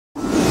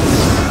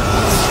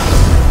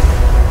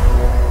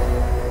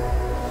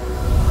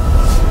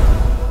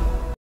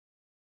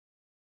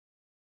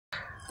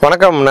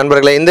வணக்கம்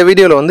நண்பர்களே. இந்த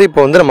வீடியோவில் வந்து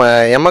இப்போ வந்து நம்ம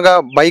Yamaha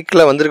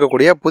பைக்கில்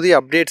வந்திருக்கக்கூடிய புதிய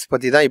அப்டேட்ஸ்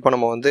பற்றி தான் இப்போ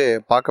நம்ம வந்து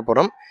பார்க்க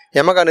போகிறோம்.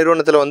 Yamaha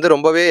நிறுவனத்தில் வந்து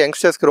ரொம்பவே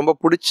யங்ஸ்டர்ஸ்க்கு ரொம்ப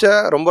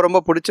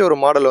பிடிச்ச ஒரு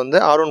மாடல் வந்து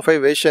R15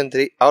 வெர்ஷன்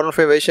 3.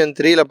 R15 வெர்ஷன்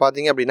 3ல்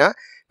பார்த்தீங்க அப்படின்னா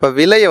இப்போ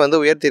விலையை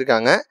வந்து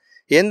உயர்த்தியிருக்காங்க.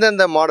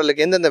 எந்தெந்த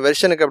மாடலுக்கு எந்தெந்த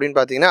வெர்ஷனுக்கு அப்படின்னு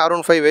பார்த்தீங்கன்னா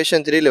R15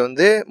 வெர்ஷன் 3ல்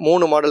வந்து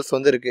 3 மாடல்ஸ்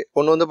வந்து இருக்குது.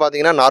 ஒன்று வந்து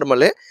பார்த்தீங்கன்னா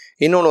நார்மலு,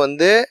 இன்னொன்று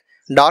வந்து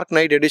டார்க்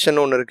நைட் எடிஷன்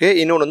ஒன்று இருக்குது,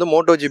 இன்னொன்று வந்து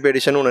மோட்டோ ஜிபி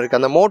எடிஷன் ஒன்று இருக்குது.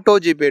 அந்த Moto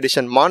GB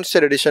edition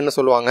monster edition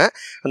சொல்லுவாங்க.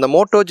 அந்த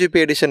மோட்டோ ஜிபி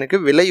எடிஷனுக்கு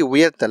விலை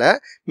உயர்த்தலை.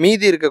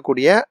 மீதி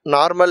இருக்கக்கூடிய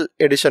நார்மல்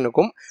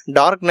எடிஷனுக்கும்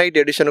டார்க் நைட்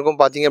எடிஷனுக்கும்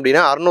பார்த்தீங்க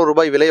அப்படின்னா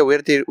 ₹600 விலையை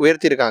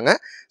உயர்த்தியிருக்காங்க.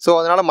 ஸோ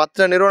அதனால்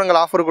மற்ற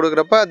நிறுவனங்கள் ஆஃபர்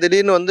கொடுக்குறப்ப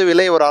திடீர்னு வந்து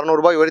விலை ஒரு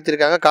 ₹600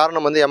 உயர்த்தியிருக்காங்க.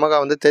 காரணம் வந்து Yamaha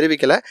வந்து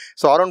தெரிவிக்கலை.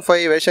 ஸோ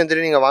R15 வெர்ஷன்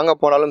 3 நீங்கள் வாங்க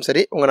போனாலும்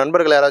சரி, உங்கள்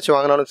நண்பர்கள் யாராச்சும்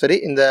வாங்கினாலும் சரி,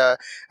 இந்த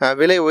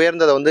விலை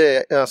உயர்ந்ததை வந்து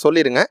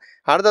சொல்லிடுங்க.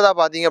 அடுத்ததாக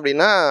பார்த்தீங்க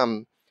அப்படின்னா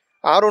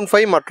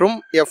R15 மற்றும்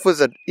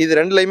FZ இது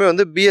ரெண்டுலையுமே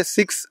வந்து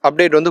BS6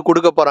 அப்டேட் வந்து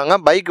கொடுக்க போகிறாங்க.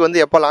 பைக்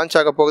வந்து எப்போ லான்ச்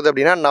ஆக போகுது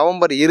அப்படின்னா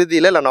நவம்பர்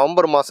இறுதியில் இல்லை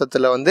நவம்பர்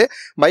மாதத்தில் வந்து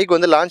பைக்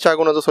வந்து லான்ச்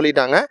ஆகும்னு வந்து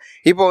சொல்லிட்டாங்க.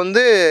 இப்போ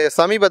வந்து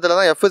சமீபத்தில்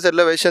தான்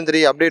FZல வெர்ஷன்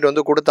 3 அப்டேட்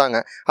வந்து கொடுத்தாங்க.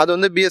 அது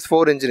வந்து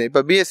BS4 இன்ஜின்,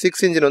 இப்போ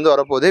BS6 இன்ஜின் வந்து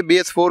வரப்போகுது.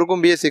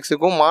 BS4க்கும்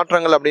BS6க்கும்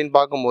மாற்றங்கள் அப்படின்னு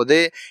பார்க்கும்போது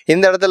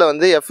இந்த இடத்துல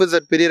வந்து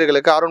FZ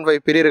பிரியர்களுக்கு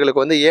R15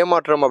 பிரியர்களுக்கு வந்து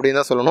ஏமாற்றம்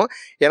அப்படின்னு தான் சொல்லணும்.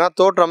 ஏன்னா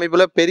தோற்ற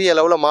அமைப்பில் பெரிய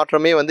அளவில்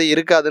மாற்றமே வந்து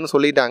இருக்காதுன்னு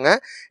சொல்லிட்டாங்க.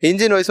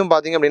 இன்ஜின் வைஸும்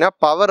பார்த்தீங்க அப்படின்னா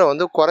பவரை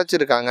வந்து குறைச்சிருக்காங்க.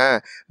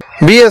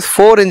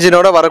 BS4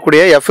 இன்ஜினோட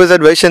வரக்கூடிய FZ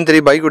வெர்ஷன் 3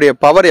 பைக்குடைய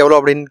பவர் எவ்வளோ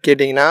அப்படின்னு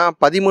கேட்டிங்கன்னா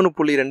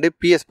 13.2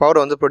 PS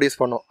பவர் வந்து ப்ரொடியூஸ்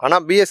பண்ணும்.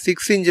 ஆனால்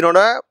BS6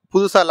 இன்ஜினோட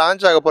புதுசாக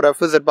லான்ச் ஆக போகிற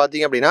FZ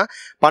பார்த்தீங்க அப்படின்னா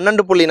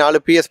 12.4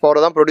 PS பவரை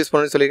தான் ப்ரொடியூஸ்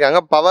பண்ணி சொல்லியிருக்காங்க.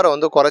 பவரை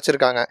வந்து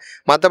குறைச்சிருக்காங்க.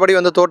 மற்றபடி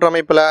வந்து தோற்ற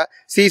அமைப்பில்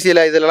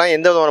சிசியில் இதிலலாம்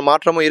எந்த விதமான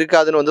மாற்றமும்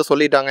இருக்காதுன்னு வந்து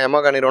சொல்லிட்டாங்க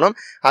Yamaha நிறுவனம்.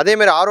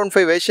 அதேமாதிரி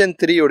R15 வெர்ஷன்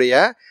 3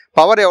 உடைய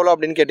பவர் எவ்வளோ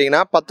அப்படின்னு கேட்டிங்கன்னா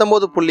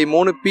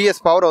 19.3 PS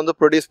பவர் வந்து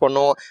ப்ரொடியூஸ்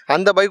பண்ணும்.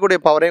 அந்த பைக்குடைய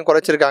பவரையும்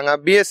குறைச்சிருக்காங்க.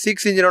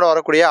 BS6 இன்ஜினோட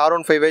வரக்கூடிய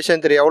R15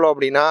 வெர்ஷன் 3 எவ்வளோ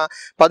அப்படின்னா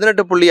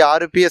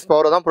 18.6 PS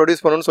பவரை தான்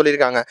ப்ரொடியூஸ் பண்ணணும்னு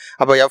சொல்லியிருக்காங்க.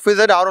 அப்போ FZ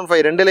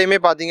R15 ரெண்டுலையுமே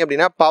பார்த்தீங்க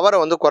அப்படின்னா பவரை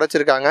வந்து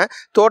குறைச்சிருக்காங்க.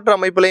 தோற்ற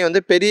அமைப்புலையும்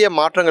வந்து பெரிய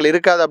மாற்றங்கள்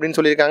இருக்காது அப்படின்னு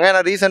சொல்லியிருக்காங்க.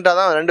 ஏன்னா ரீசெண்டாக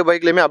தான் ரெண்டு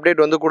பைக்லையுமே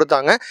அப்டேட் வந்து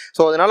கொடுத்தாங்க.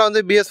 ஸோ அதனால்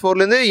வந்து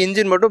BS4லேருந்து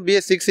இன்ஜின் மட்டும்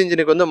BS6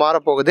 இன்ஜினுக்கு வந்து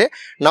மாறப்போகுது.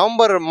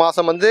 நவம்பர்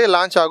மாதம் வந்து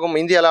லான்ச் ஆகும்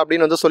இந்தியாவில்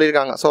அப்படின்னு வந்து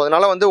சொல்லியிருக்காங்க. ஸோ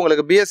அதனால் வந்து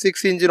உங்களுக்கு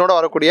BS6 இன்ஜினோட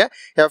வரக்கூடிய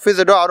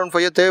FZ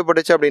R15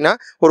 தேவைப்பட்டுச்சு அப்படின்னா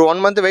ஒரு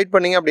 1 month வெயிட்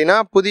பண்ணீங்க அப்படின்னா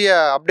புதிய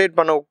அப்டேட்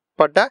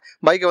பண்ணப்பட்ட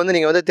பைக்கை வந்து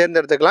நீங்கள் வந்து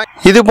தேர்ந்தெடுத்துக்கலாம்.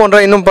 இது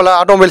போன்ற இன்னும் பல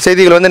ஆட்டோமொபைல்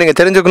செய்திகள் வந்து நீங்கள்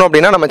தெரிஞ்சுக்கணும்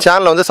அப்படின்னா நம்ம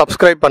சேனலை வந்து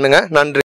சப்ஸ்கிரைப் பண்ணுங்கள். நன்றி.